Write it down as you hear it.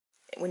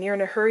when you're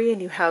in a hurry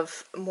and you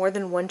have more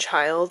than one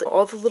child,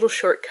 all the little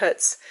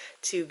shortcuts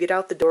to get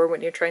out the door when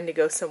you're trying to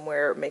go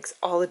somewhere makes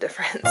all the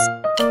difference.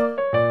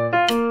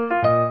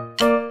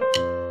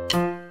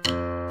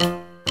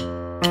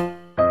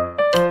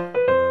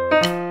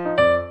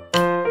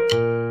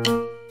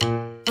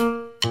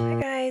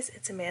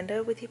 It's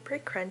Amanda with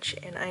Yaperig Crunch,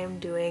 and I am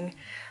doing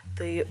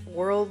the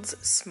world's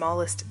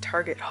smallest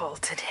Target haul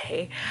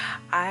today.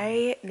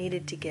 I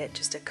needed to get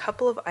just a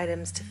couple of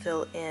items to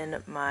fill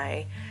in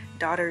my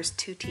daughter's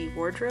 2T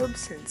wardrobe,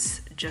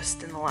 since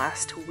just in the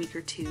last week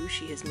or two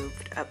she has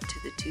moved up to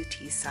the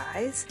 2T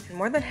size. And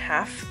more than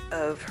half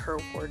of her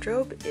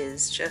wardrobe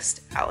is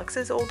just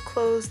Alex's old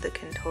clothes that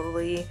can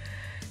totally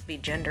be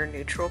gender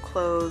neutral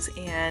clothes,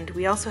 and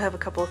we also have a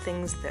couple of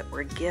things that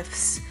were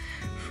gifts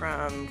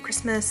from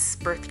Christmas,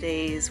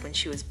 birthdays, when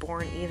she was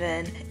born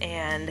even,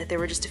 and there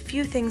were just a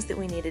few things that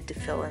we needed to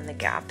fill in the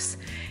gaps.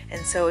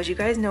 And so, as you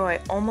guys know, I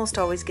almost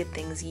always get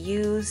things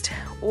used,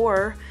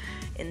 or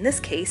in this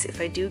case, if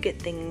I do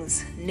get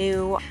things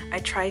new, I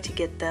try to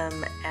get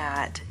them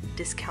at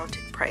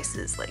discounted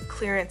prices, like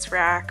clearance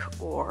rack,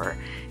 or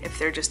if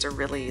they're just a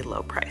really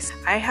low price.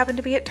 I happened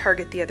to be at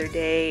Target the other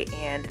day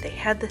and they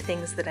had the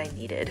things that I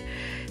needed,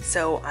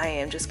 so I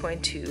am just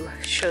going to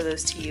show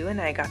those to you,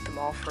 and I got them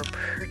all for a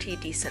pretty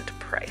decent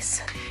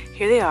price.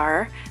 Here they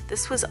are.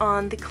 This was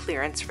on the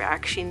clearance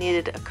rack. She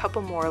needed a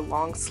couple more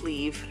long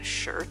sleeve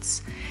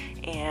shirts,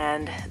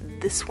 and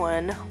this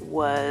one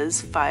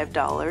was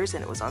 $5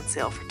 and it was on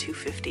sale for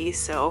 $2.50,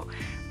 so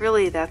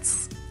really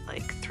that's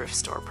like thrift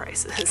store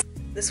prices.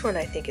 This one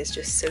I think is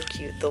just so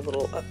cute, the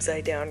little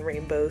upside down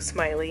rainbow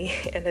smiley,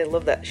 and I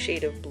love that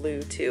shade of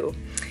blue too.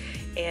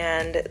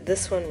 And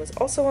this one was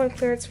also on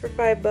clearance for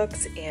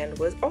 $5 and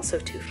was also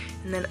 $2.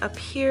 And then up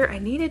here I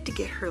needed to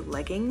get her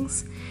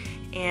leggings,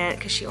 and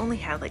because she only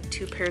had like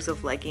 2 pairs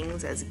of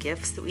leggings as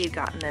gifts that we had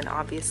gotten, and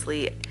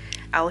obviously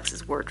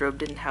Alex's wardrobe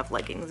didn't have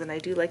leggings, and I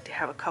do like to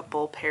have a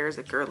couple pairs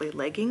of girly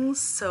leggings,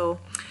 so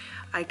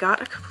I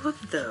got a couple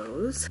of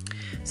those.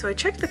 So I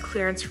checked the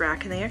clearance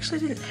rack and they actually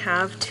didn't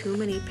have too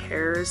many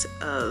pairs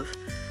of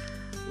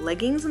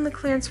leggings in the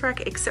clearance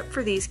rack except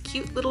for these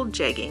cute little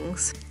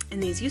jeggings.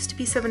 And these used to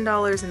be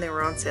 $7 and they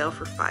were on sale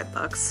for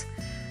 $5.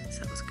 So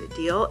that was a good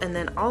deal. And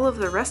then all of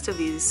the rest of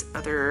these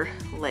other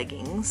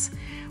leggings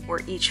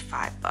were each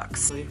 $5.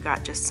 So we've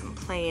got just some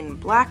plain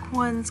black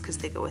ones because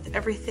they go with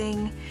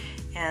everything,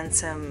 and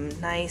some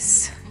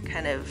nice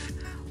kind of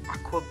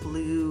aqua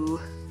blue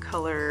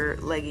color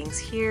leggings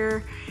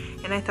here,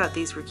 and I thought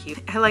these were cute.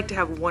 I like to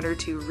have 1 or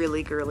 2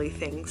 really girly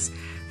things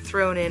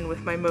thrown in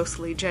with my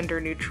mostly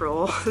gender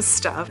neutral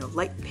stuff. You know,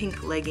 light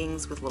pink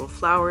leggings with little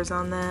flowers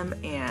on them,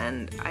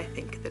 and I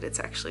think that it's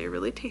actually a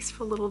really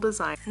tasteful little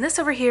design. And this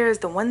over here is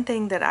the one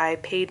thing that I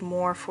paid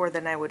more for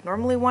than I would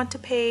normally want to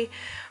pay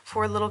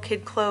for little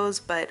kid clothes,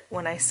 but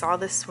when I saw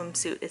this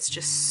swimsuit, it's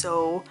just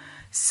so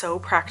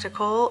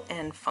practical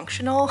and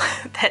functional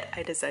that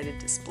I decided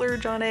to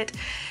splurge on it.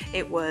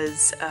 It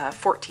was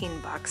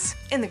 $14.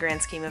 In the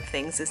grand scheme of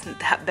things, isn't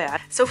that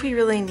bad. Sophie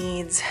really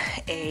needs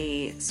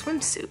a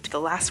swimsuit. The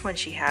last one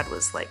she had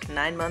was like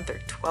 9-month or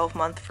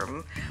 12-month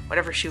from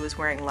whatever she was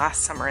wearing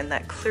last summer, and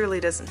that clearly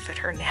doesn't fit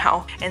her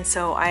now. And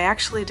so I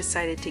actually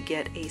decided to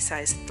get a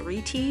size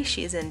 3T.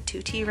 She's in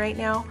 2T right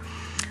now.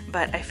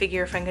 But I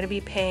figure if I'm going to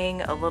be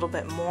paying a little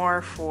bit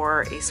more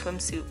for a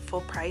swimsuit full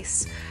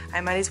price,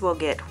 I might as well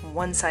get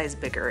one size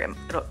bigger.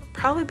 It'll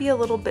probably be a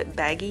little bit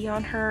baggy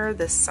on her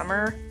this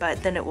summer,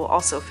 but then it will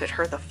also fit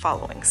her the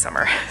following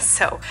summer.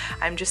 So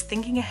I'm just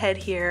thinking ahead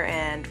here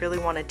and really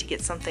wanted to get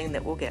something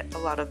that will get a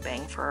lot of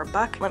bang for our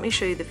buck. Let me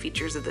show you the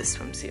features of this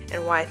swimsuit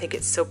and why I think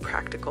it's so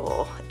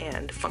practical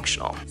and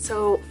functional.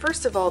 So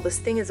first of all, this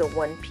thing is a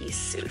one-piece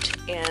suit,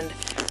 and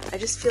I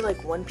just feel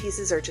like one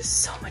pieces are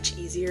just so much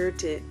easier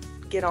to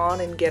get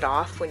on and get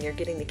off when you're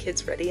getting the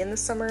kids ready in the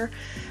summer.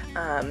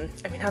 I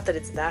mean, not that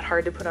it's that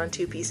hard to put on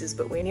 2 pieces,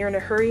 but when you're in a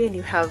hurry and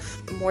you have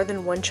more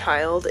than one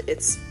child,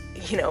 it's,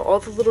 you know,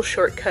 all the little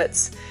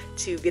shortcuts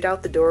to get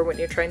out the door when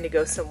you're trying to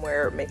go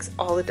somewhere makes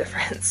all the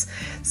difference.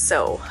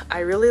 So I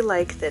really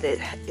like that it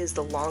is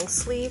the long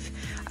sleeve.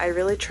 I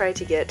really try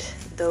to get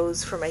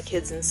those for my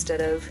kids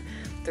instead of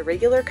the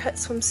regular cut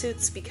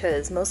swimsuits,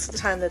 because most of the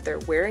time that they're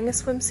wearing a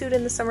swimsuit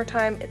in the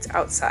summertime, it's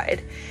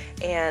outside,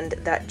 and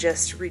that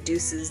just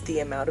reduces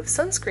the amount of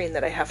sunscreen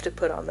that I have to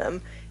put on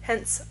them,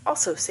 hence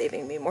also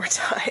saving me more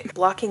time.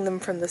 Blocking them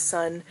from the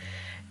sun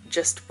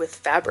just with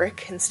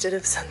fabric instead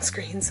of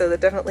sunscreen, so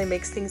that definitely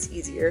makes things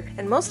easier.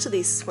 And most of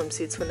these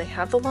swimsuits, when they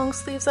have the long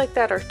sleeves like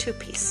that, are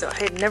 2-piece, so I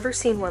had never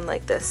seen one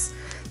like this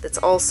that's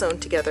all sewn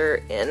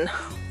together in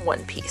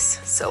one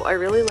piece. So I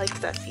really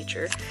liked that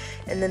feature.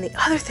 And then the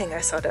other thing I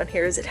saw down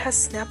here is it has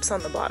snaps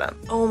on the bottom.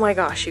 Oh my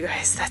gosh, you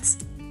guys, that's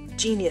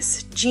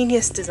genius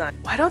design.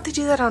 Why don't they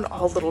do that on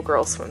all little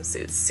girl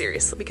swimsuits?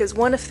 Seriously. Because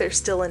one, if they're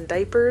still in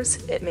diapers,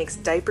 it makes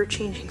diaper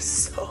changing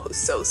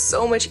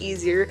so much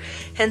easier,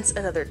 hence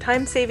another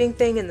time-saving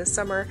thing in the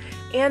summer.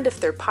 And if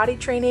they're potty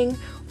training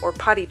or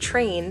potty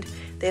trained,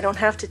 they don't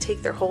have to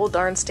take their whole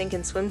darn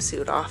stinking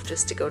swimsuit off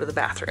just to go to the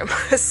bathroom.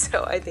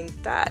 So I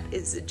think that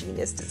is a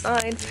genius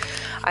design.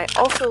 I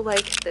also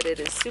like that it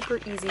is super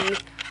easy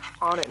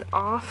on and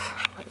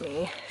off. Let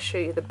me show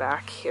you the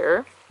back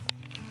here.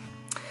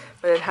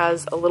 But it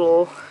has a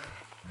little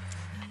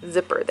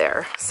zipper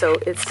there, so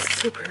it's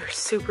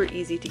super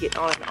easy to get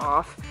on and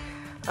off.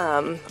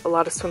 A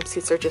lot of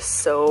swimsuits are just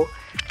so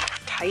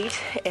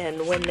tight,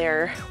 and when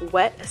they're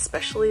wet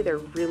especially, they're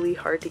really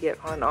hard to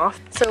get on and off.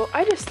 So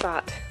I just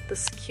thought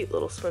this cute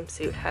little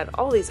swimsuit had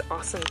all these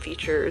awesome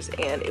features,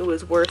 and it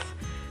was worth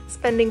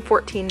spending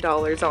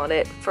 $14 on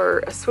it for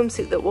a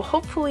swimsuit that will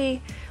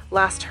hopefully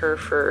last her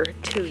for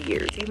 2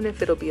 years. Even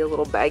if it'll be a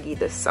little baggy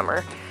this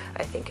summer,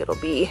 I think it'll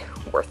be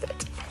worth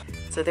it.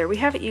 So there we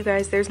have it, you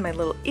guys. There's my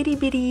little itty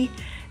bitty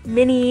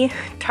mini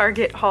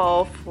Target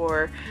haul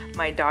for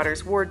my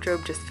daughter's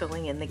wardrobe, just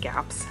filling in the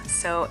gaps.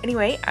 So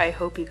anyway, I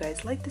hope you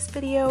guys liked this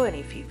video, and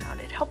if you found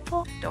it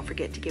helpful, don't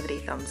forget to give it a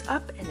thumbs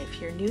up. And if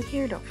you're new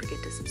here, don't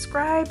forget to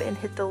subscribe and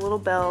hit the little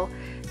bell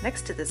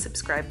next to the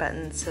subscribe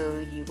button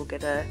so you will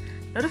get a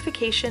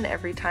notification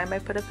every time I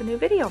put up a new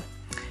video.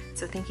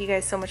 So thank you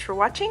guys so much for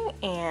watching,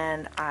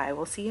 and I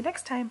will see you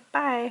next time.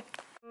 Bye!